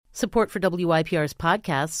Support for WYPR's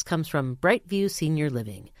podcasts comes from Brightview Senior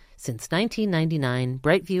Living. Since 1999,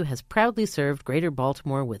 Brightview has proudly served Greater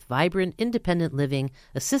Baltimore with vibrant, independent living,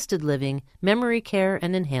 assisted living, memory care,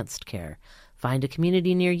 and enhanced care. Find a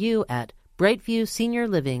community near you at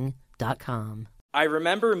brightviewseniorliving.com. I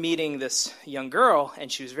remember meeting this young girl,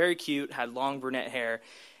 and she was very cute, had long brunette hair,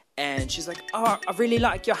 and she's like, "Oh, I really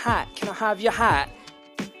like your hat. Can I have your hat?"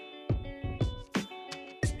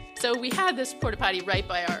 So we had this porta potty right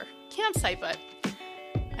by our campsite, but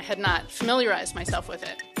I had not familiarized myself with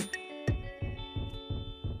it.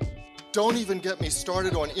 Don't even get me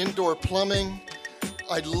started on indoor plumbing.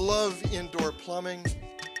 I love indoor plumbing.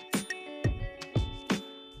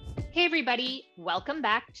 Hey everybody, welcome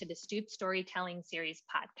back to the Stoop Storytelling Series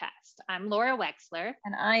podcast. I'm Laura Wexler.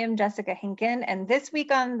 And I am Jessica Hinken. And this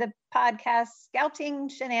week on the podcast, Scouting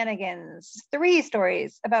Shenanigans, 3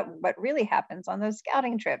 stories about what really happens on those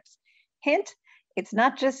scouting trips. Hint, it's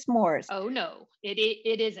not just s'mores. Oh no,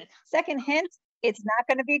 it isn't. Second hint, it's not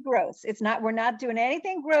going to be gross. We're not doing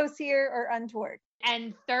anything gross here or untoward.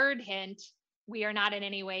 And third hint, we are not in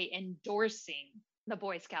any way endorsing the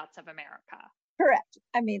Boy Scouts of America. Correct.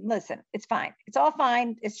 I mean, listen, it's fine. It's all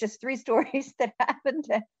fine. It's just 3 stories that happen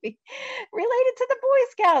to be related to the Boy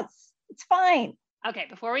Scouts. It's fine. Okay,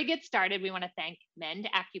 before we get started, we want to thank Mend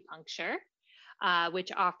Acupuncture,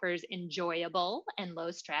 which offers enjoyable and low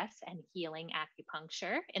stress and healing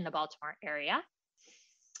acupuncture in the Baltimore area.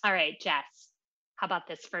 All right, Jess, how about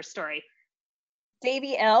this first story?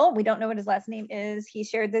 Davey L., we don't know what his last name is. He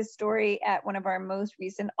shared this story at one of our most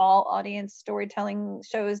recent all audience storytelling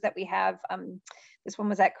shows that we have. This one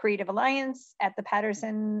was at Creative Alliance at the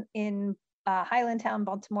Patterson in Highlandtown,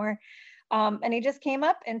 Baltimore. And he just came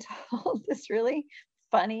up and told this really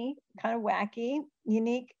funny, kind of wacky,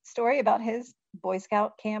 unique story about his Boy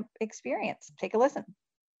Scout camp experience. Take a listen.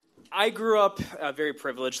 I grew up a very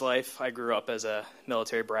privileged life. I grew up as a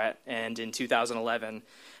military brat, and in 2011,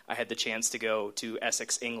 I had the chance to go to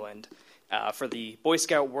Essex, England, for the Boy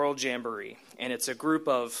Scout World Jamboree. And it's a group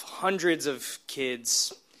of hundreds of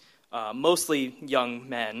kids, mostly young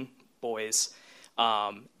men, boys,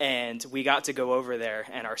 and we got to go over there,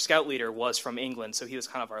 and our scout leader was from England, so he was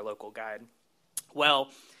kind of our local guide. Well,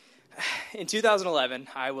 in 2011,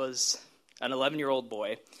 I was an 11-year-old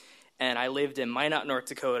boy, and I lived in Minot, North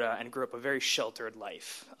Dakota, and grew up a very sheltered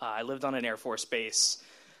life. I lived on an Air Force base,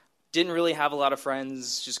 didn't really have a lot of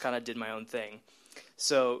friends, just kind of did my own thing.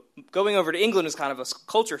 So going over to England was kind of a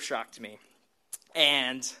culture shock to me.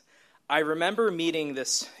 And I remember meeting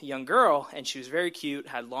this young girl, and she was very cute,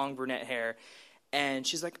 had long brunette hair, and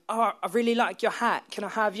she's like, "Oh, I really like your hat. Can I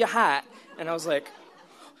have your hat?" And I was like,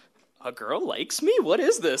 "A girl likes me? What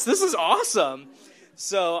is this? This is awesome."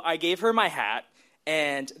 So I gave her my hat,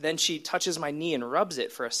 and then she touches my knee and rubs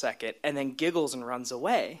it for a second, and then giggles and runs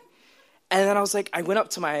away. And then I was like, I went up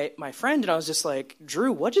to my friend, and I was just like,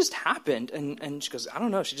 "Drew, what just happened?" And she goes, "I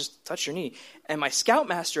don't know, she just touched your knee." And my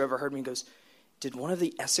scoutmaster overheard me and goes, "Did one of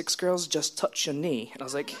the Essex girls just touch your knee?" And I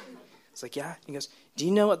was like, "Yeah." He goes, "Do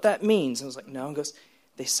you know what that means?" And I was like, "No." He goes,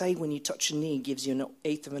 "They say when you touch your knee, it gives you an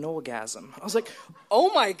eighth of an orgasm." I was like,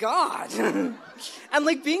 oh my God. And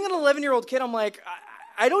like being an 11-year-old kid, I'm like,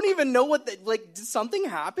 I don't even know what, did something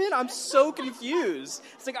happen? I'm so confused.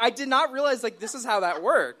 It's like, I did not realize, this is how that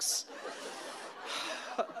works.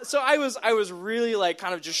 So I was really,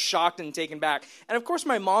 kind of just shocked and taken back. And, of course,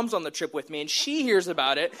 my mom's on the trip with me, and she hears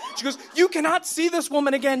about it. She goes, "You cannot see this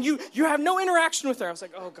woman again. You have no interaction with her." I was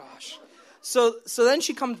like, oh, gosh. So then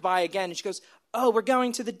she comes by again, and she goes, "Oh, we're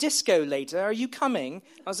going to the disco later. Are you coming?"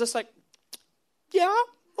 I was just like, "Yeah,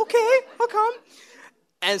 okay, I'll come."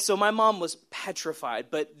 And so my mom was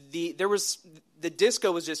petrified, but the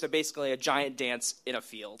disco was just basically a giant dance in a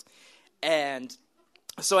field. And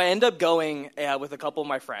so I end up going with a couple of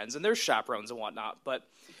my friends, and there's chaperones and whatnot, but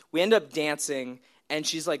we end up dancing, and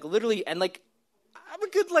she's literally, and I'm a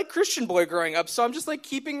good Christian boy growing up, so I'm just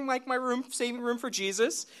keeping my room, saving room for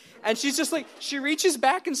Jesus, and she's just she reaches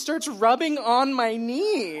back and starts rubbing on my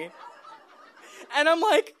knee. And I'm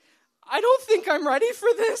like, I don't think I'm ready for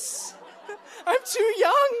this. I'm too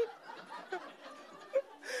young.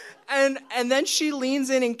 And then she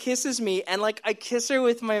leans in and kisses me, and I kiss her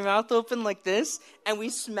with my mouth open like this, and we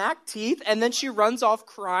smack teeth, and then she runs off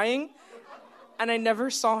crying, and I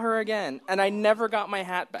never saw her again, and I never got my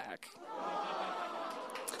hat back.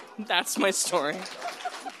 That's my story.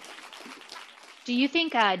 Do you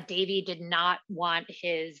think Davey did not want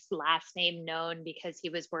his last name known because he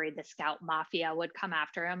was worried the Scout Mafia would come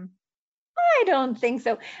after him? I don't think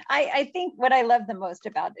so. I think what I love the most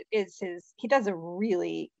about it is he does a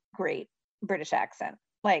really great British accent.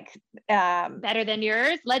 Better than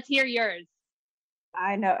yours? Let's hear yours.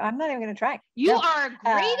 I know. I'm not even going to try. You No. are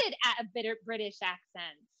great at British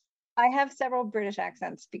accents. I have several British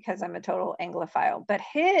accents because I'm a total Anglophile, but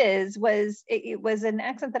his was, it was an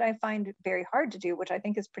accent that I find very hard to do, which I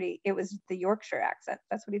think is pretty, it was the Yorkshire accent.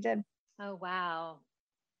 That's what he did. Oh, wow.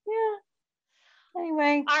 Yeah.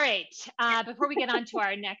 Anyway. All right. Before we get on to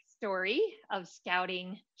our next story of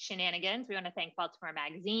scouting shenanigans, we want to thank Baltimore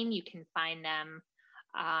Magazine. You can find them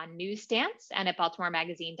on newsstands and at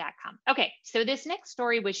baltimoremagazine.com. Okay, so this next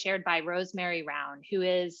story was shared by Rosemary Round, who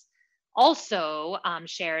is also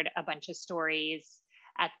shared a bunch of stories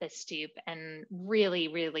at the Stoop, and really,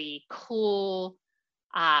 really cool,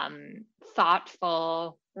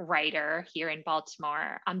 thoughtful writer here in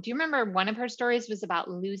Baltimore. Do you remember one of her stories was about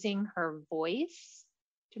losing her voice?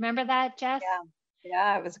 Do you remember that, Jess?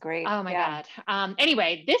 Yeah, it was great. Oh my God.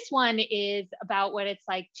 Anyway, this one is about what it's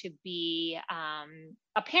like to be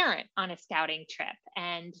a parent on a scouting trip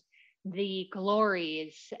and the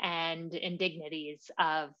glories and indignities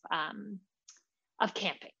of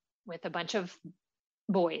camping with a bunch of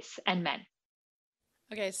boys and men.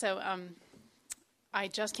 Okay, so I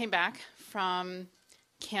just came back from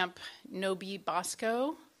Camp Nobi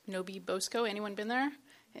Bosco. Anyone been there?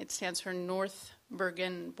 It stands for North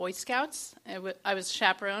Bergen Boy Scouts. I was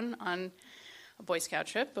chaperone on a Boy Scout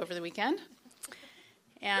trip over the weekend.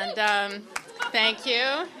 And thank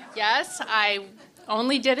you. Yes, I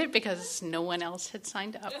only did it because no one else had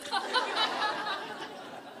signed up.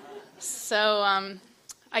 So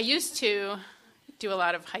I used to do a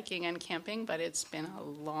lot of hiking and camping, but it's been a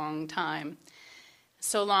long time.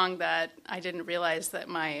 So long that I didn't realize that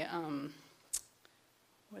my,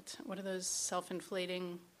 what are those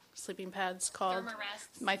self-inflating sleeping pads called?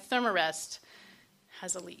 Thermarest. My Thermarest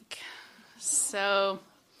has a leak. So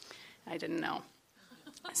I didn't know.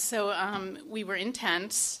 So we were in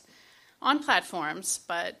tents on platforms,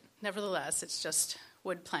 but nevertheless, it's just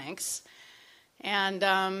wood planks. And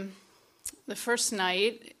the first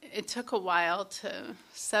night, it took a while to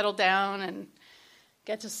settle down and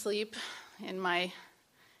get to sleep in my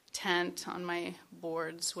tent on my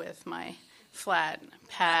boards with my flat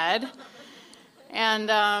pad.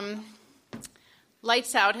 And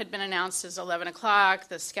lights out had been announced as 11 o'clock.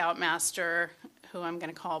 The scoutmaster, who I'm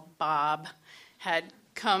going to call Bob, had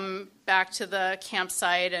come back to the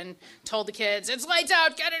campsite and told the kids, "It's lights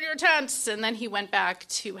out, get in your tents." And then he went back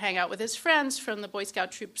to hang out with his friends from the Boy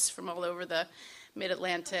Scout troops from all over the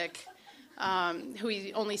mid-Atlantic, who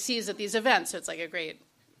he only sees at these events. So it's like a great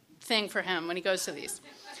thing for him when he goes to these.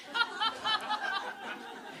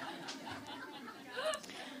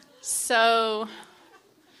 So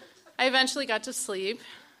I eventually got to sleep.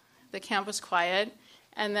 The camp was quiet.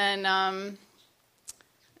 And then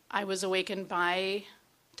I was awakened by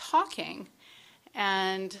talking.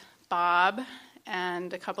 And Bob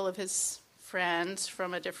and a couple of his friends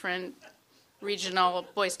from a different regional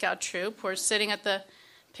Boy Scout troop were sitting at the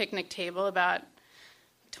picnic table about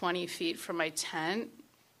 20 feet from my tent,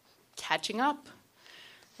 catching up.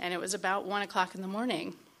 And it was about 1 o'clock in the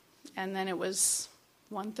morning. And then it was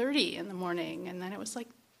 1:30 in the morning. And then it was like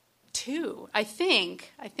 2, I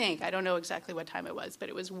think. I don't know exactly what time it was, but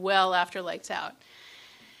it was well after lights out.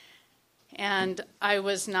 And I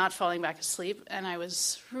was not falling back asleep, and I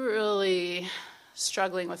was really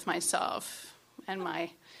struggling with myself and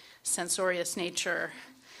my censorious nature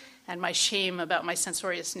and my shame about my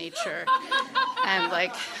censorious nature and,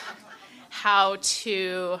 like, how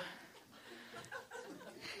to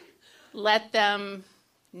let them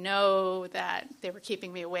know that they were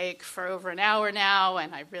keeping me awake for over an hour now,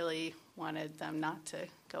 and I really wanted them not to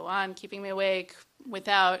go on keeping me awake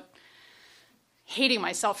without hating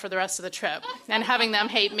myself for the rest of the trip and having them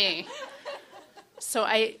hate me. So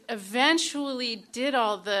I eventually did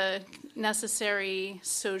all the necessary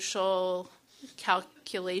social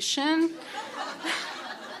calculation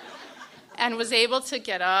and was able to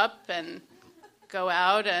get up and go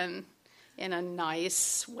out and, in a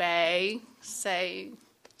nice way, say,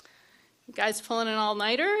 "You guys pulling an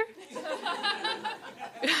all-nighter?"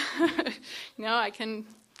 I can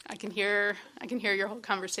hear your whole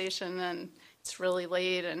conversation, and it's really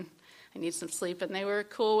late, and I need some sleep. And they were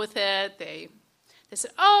cool with it. They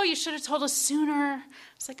said, "Oh, you should have told us sooner." I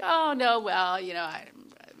was like, "Oh no, well,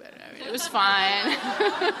 it was fine."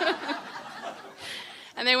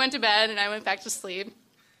 And they went to bed, and I went back to sleep.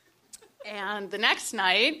 And the next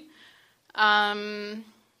night,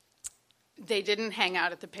 they didn't hang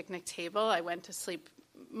out at the picnic table. I went to sleep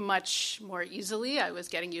much more easily. I was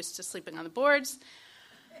getting used to sleeping on the boards.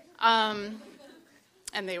 And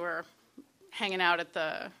they were hanging out at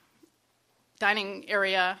the dining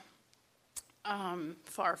area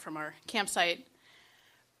far from our campsite.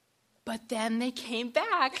 But then they came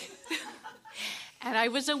back, and I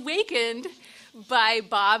was awakened by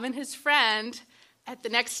Bob and his friend at the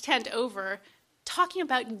next tent over talking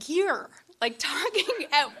about gear, like talking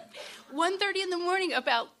at 1:30 in the morning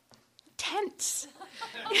about tents.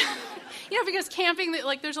 Because camping,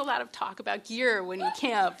 like, there's a lot of talk about gear when you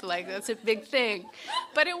camp. Like, that's a big thing.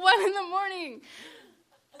 But at 1 in the morning,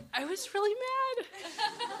 I was really mad.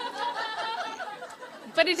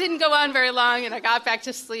 But it didn't go on very long, and I got back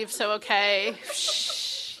to sleep, so okay.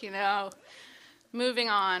 Moving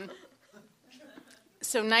on.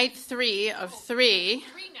 So night 3 of 3.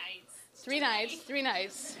 3 nights. 3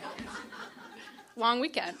 nights. Long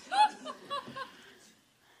weekend.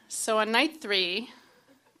 So on night 3,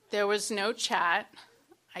 there was no chat.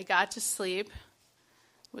 I got to sleep,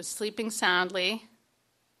 was sleeping soundly,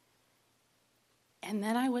 and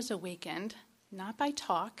then I was awakened, not by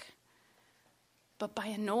talk, but by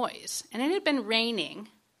a noise. And it had been raining,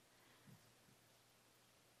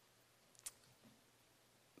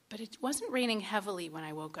 but it wasn't raining heavily when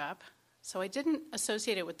I woke up, so I didn't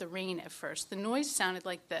associate it with the rain at first. The noise sounded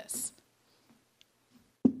like this.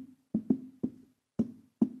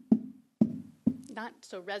 Not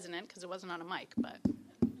so resonant because it wasn't on a mic, but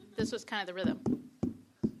this was kind of the rhythm.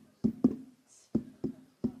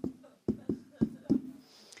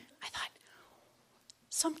 I thought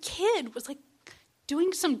some kid was like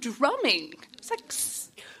doing some drumming. It's like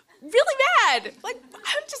really mad. Like,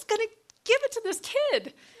 I'm just going to give it to this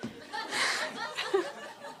kid.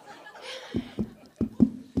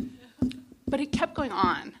 But it kept going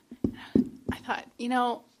on. I thought,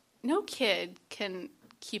 no kid can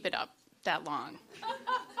keep it up that long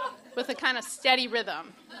with a kind of steady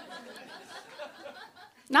rhythm.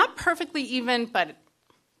 Not perfectly even, but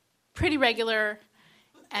pretty regular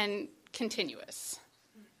and continuous.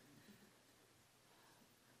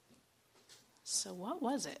 So what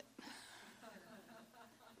was it?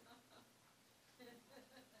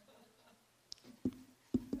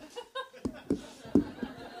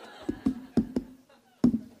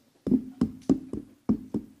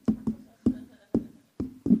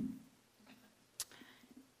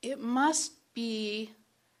 It must be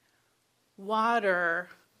water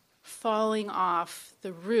falling off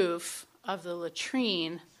the roof of the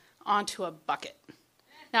latrine onto a bucket.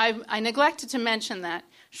 Now, I neglected to mention that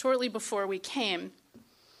shortly before we came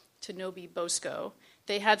to Nobi Bosco,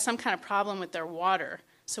 they had some kind of problem with their water,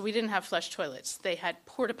 so we didn't have flush toilets. They had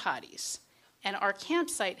porta potties, and our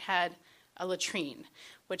campsite had a latrine,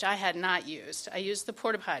 which I had not used. I used the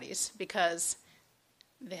porta potties because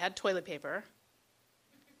they had toilet paper.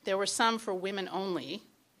 There were some for women only,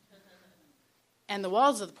 and the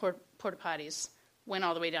walls of the porta potties went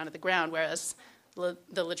all the way down to the ground, whereas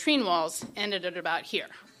the latrine walls ended at about here.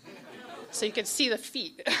 So you could see the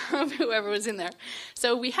feet of whoever was in there.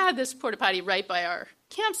 So we had this porta potty right by our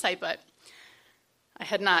campsite, but I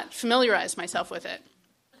had not familiarized myself with it.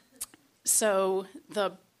 So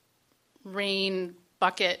the rain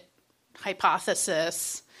bucket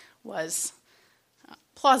hypothesis was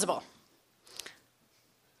plausible.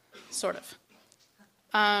 Sort of.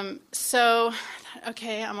 So,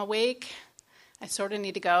 okay, I'm awake. I sort of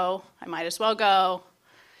need to go. I might as well go.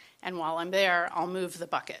 And while I'm there, I'll move the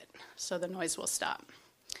bucket so the noise will stop.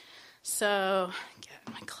 So,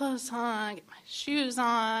 get my clothes on, get my shoes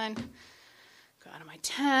on, go out of my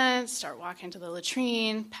tent, start walking to the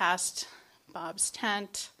latrine, past Bob's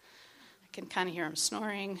tent. I can kind of hear him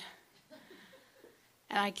snoring.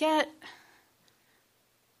 And I get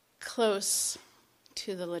close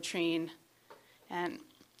to the latrine, and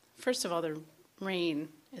first of all, the rain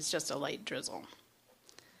is just a light drizzle.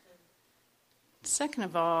 Second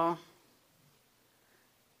of all,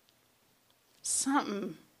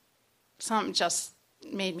 something just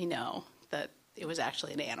made me know that it was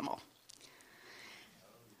actually an animal.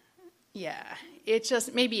 Yeah,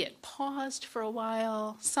 maybe it paused for a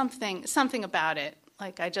while, something about it.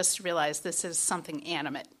 Like, I just realized this is something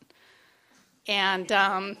animate. And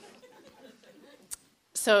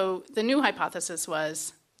so the new hypothesis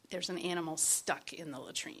was there's an animal stuck in the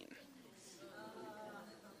latrine.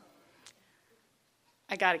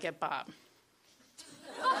 I got to get Bob.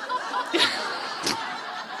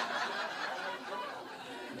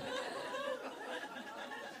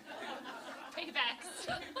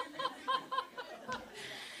 Paybacks.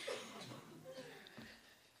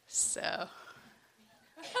 So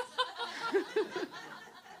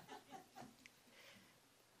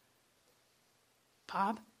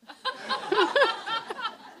Bob?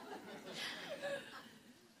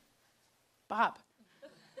 Bob.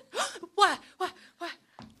 What?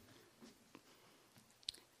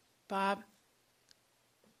 Bob,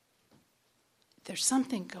 there's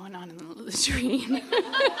something going on in the latrine.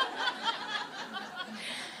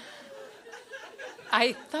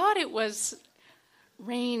 I thought it was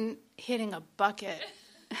rain hitting a bucket.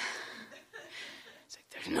 It's like,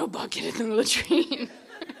 there's no bucket in the latrine.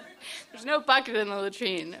 There's no bucket in the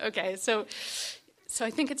latrine. Okay, so I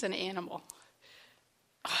think it's an animal.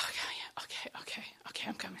 Oh, yeah, okay,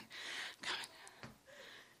 I'm coming.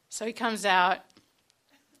 So he comes out.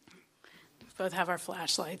 We both have our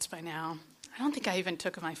flashlights by now. I don't think I even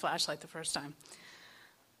took my flashlight the first time.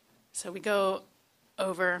 So we go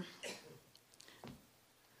over.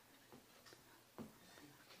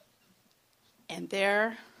 And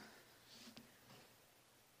there,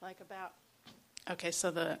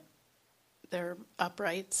 so they're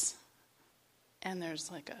uprights, and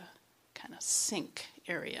there's like a kind of sink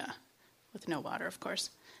area with no water, of course,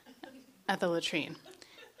 at the latrine.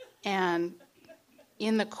 And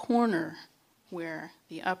in the corner where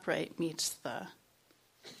the upright meets the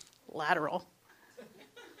lateral,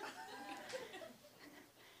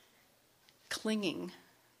 clinging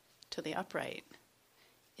to the upright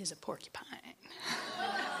is a porcupine.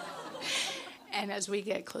 And as we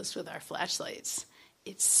get close with our flashlights,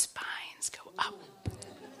 its spines go up.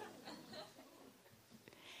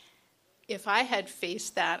 If I had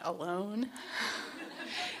faced that alone,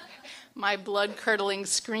 my blood-curdling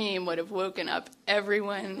scream would have woken up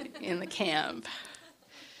everyone in the camp.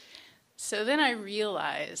 So then I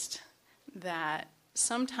realized that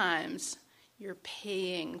sometimes you're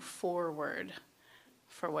paying forward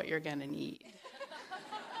for what you're going to need.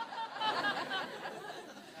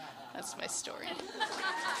 That's my story.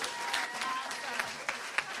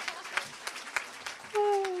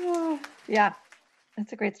 Yeah,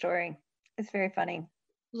 that's a great story. It's very funny.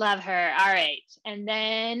 Love her. All right. And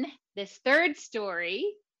then this third story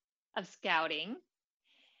of scouting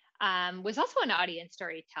was also an audience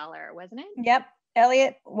storyteller, wasn't it? Yep.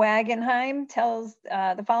 Elliot Wagenheim tells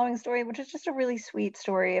the following story, which is just a really sweet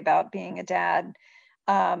story about being a dad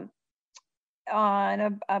on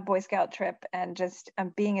a Boy Scout trip, and just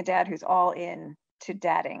being a dad who's all in to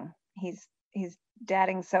dadding. He's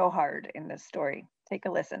dadding so hard in this story. Take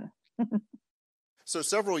a listen. So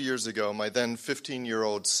several years ago, my then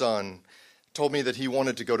 15-year-old son told me that he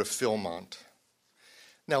wanted to go to Philmont.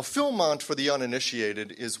 Now, Philmont, for the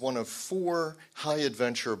uninitiated, is one of 4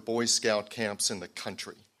 high-adventure Boy Scout camps in the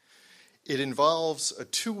country. It involves a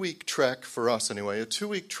 2-week trek, for us anyway, a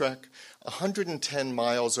 2-week trek, 110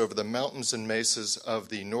 miles over the mountains and mesas of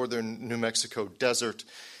the northern New Mexico desert,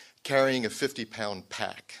 carrying a 50-pound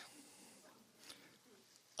pack.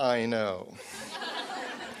 I know.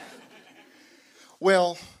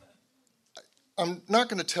 Well, I'm not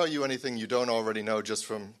going to tell you anything you don't already know just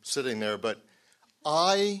from sitting there, but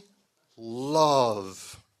I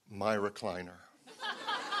love my recliner.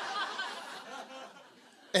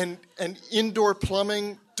 And indoor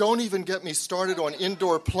plumbing, don't even get me started on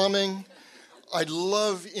indoor plumbing. I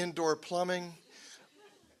love indoor plumbing.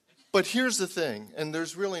 But here's the thing, and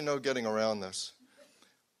there's really no getting around this.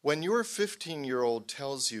 When your 15-year-old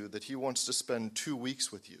tells you that he wants to spend 2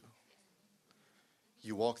 weeks with you,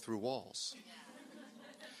 you walk through walls.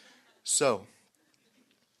 So,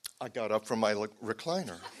 I got up from my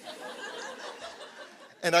recliner.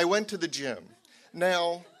 And I went to the gym.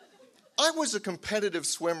 Now, I was a competitive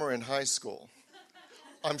swimmer in high school.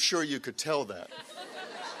 I'm sure you could tell that.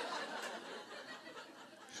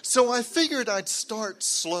 So I figured I'd start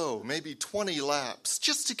slow, maybe 20 laps,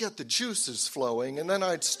 just to get the juices flowing, and then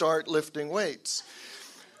I'd start lifting weights.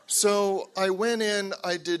 So I went in,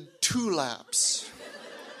 I did 2 laps.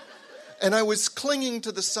 And I was clinging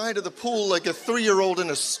to the side of the pool like a 3-year-old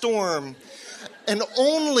in a storm, and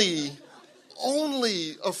only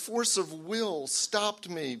a force of will stopped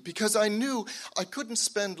me, because I knew I couldn't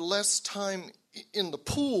spend less time in the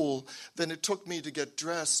pool than it took me to get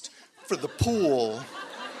dressed for the pool.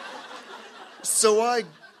 So I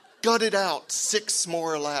gutted out 6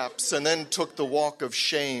 more laps and then took the walk of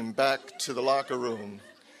shame back to the locker room.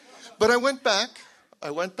 But I went back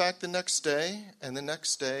the next day,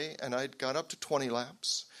 and I got up to 20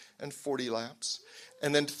 laps and 40 laps.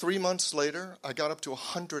 And then 3 months later, I got up to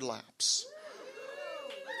 100 laps.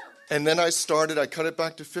 And then I cut it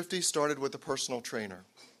back to 50, started with a personal trainer.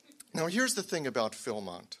 Now, here's the thing about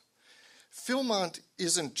Philmont. Philmont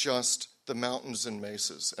isn't just the mountains and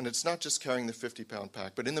mesas, and it's not just carrying the 50-pound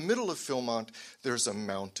pack, but in the middle of Philmont, there's a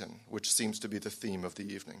mountain, which seems to be the theme of the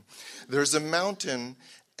evening. There's a mountain,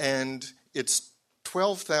 and it's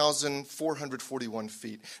 12,441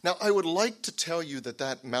 feet. Now, I would like to tell you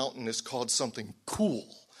that mountain is called something cool,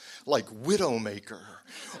 like Widowmaker,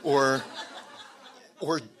 or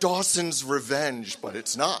Dawson's Revenge, but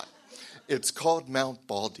it's not. It's called Mount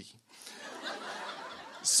Baldy.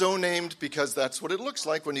 So named because that's what it looks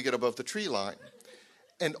like when you get above the tree line.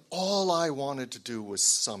 And all I wanted to do was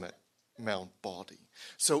summit Mount Baldy.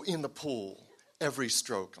 So in the pool, every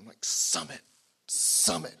stroke, I'm like, summit,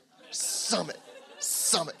 summit, summit,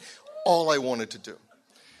 summit. All I wanted to do.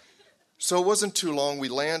 So it wasn't too long. We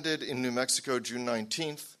landed in New Mexico June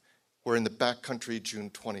 19th. We're in the backcountry June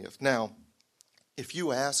 20th. Now, if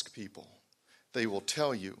you ask people, they will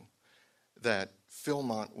tell you that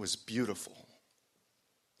Philmont was beautiful.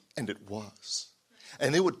 And it was.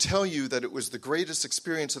 And they would tell you that it was the greatest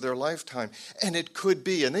experience of their lifetime. And it could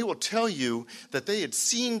be. And they will tell you that they had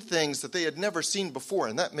seen things that they had never seen before.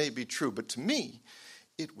 And that may be true. But to me,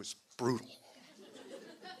 it was brutal.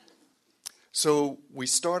 So we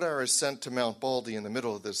start our ascent to Mount Baldy in the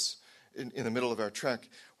middle of this, in the middle of our trek.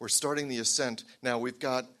 We're starting the ascent. Now we've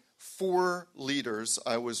got 4 leaders.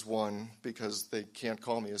 I was one because they can't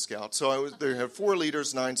call me a scout. So they had 4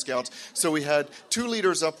 leaders, 9 scouts. So we had 2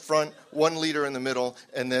 leaders up front, 1 leader in the middle,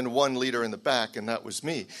 and then 1 leader in the back, and that was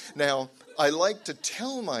me. Now, I like to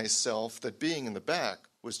tell myself that being in the back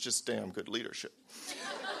was just damn good leadership.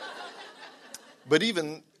 But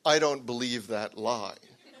even I don't believe that lie.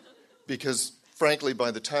 Because, frankly,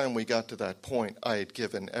 by the time we got to that point, I had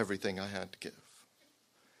given everything I had to give.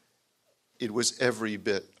 It was every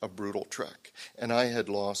bit a brutal trek. And I had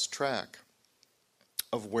lost track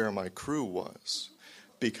of where my crew was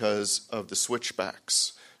because of the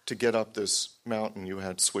switchbacks. To get up this mountain, you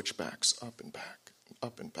had switchbacks up and back,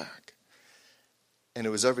 up and back. And it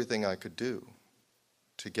was everything I could do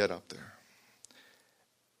to get up there.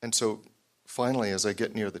 And so finally, as I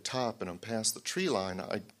get near the top and I'm past the tree line,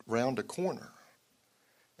 I round a corner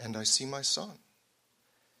and I see my son.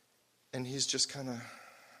 And he's just kind of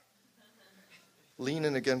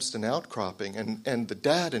leaning against an outcropping, and the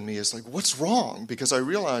dad in me is like, what's wrong? Because I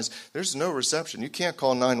realize there's no reception. You can't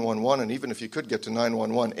call 911, and even if you could get to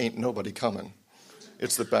 911, ain't nobody coming.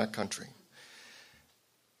 It's the backcountry.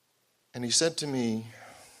 And he said to me,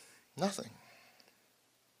 nothing.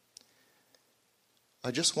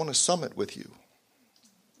 I just want to summit with you.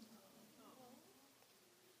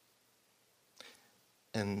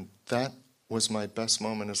 And that was my best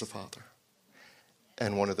moment as a father.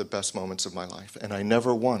 And one of the best moments of my life. And I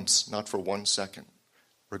never once, not for 1 second,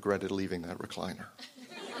 regretted leaving that recliner.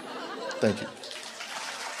 Thank you.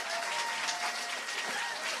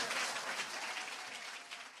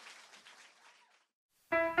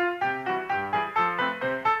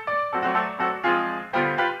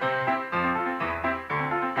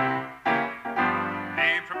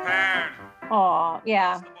 Be prepared. Aw,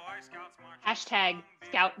 yeah. Hashtag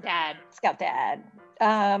Scout Dad. Scout Dad.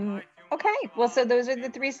 Okay, well, so those are the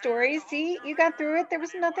 3 stories. See, you got through it. There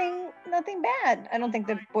was nothing bad. I don't think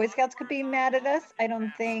the Boy Scouts could be mad at us. I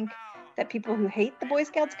don't think that people who hate the Boy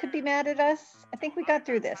Scouts could be mad at us. I think we got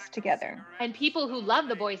through this together. And people who love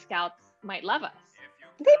the Boy Scouts might love us.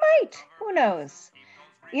 They might. Who knows?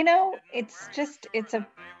 You know, it's a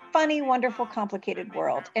funny, wonderful, complicated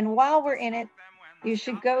world. And while we're in it, you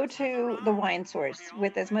should go to the wine source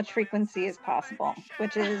with as much frequency as possible,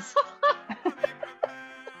 which is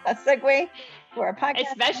a segue for a podcast.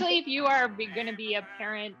 Especially if you are going to be a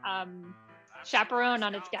parent chaperone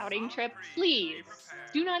on a scouting trip, please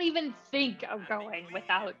do not even think of going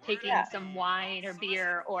without taking some wine or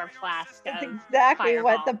beer or flask That's of exactly Fireball.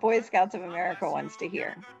 what the Boy Scouts of America wants to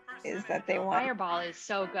hear, is that they want... Fireball is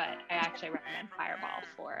so good. I actually recommend Fireball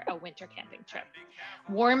for a winter camping trip.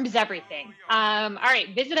 Warms everything. All right,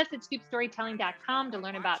 visit us at scoopstorytelling.com to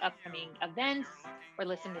learn about upcoming events or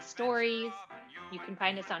listen to stories. You can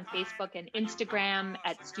find us on Facebook and Instagram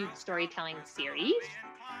at Stoop Storytelling Series.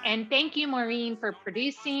 And thank you, Maureen, for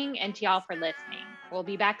producing, and to y'all for listening. We'll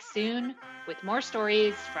be back soon with more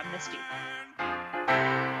stories from the Stoop.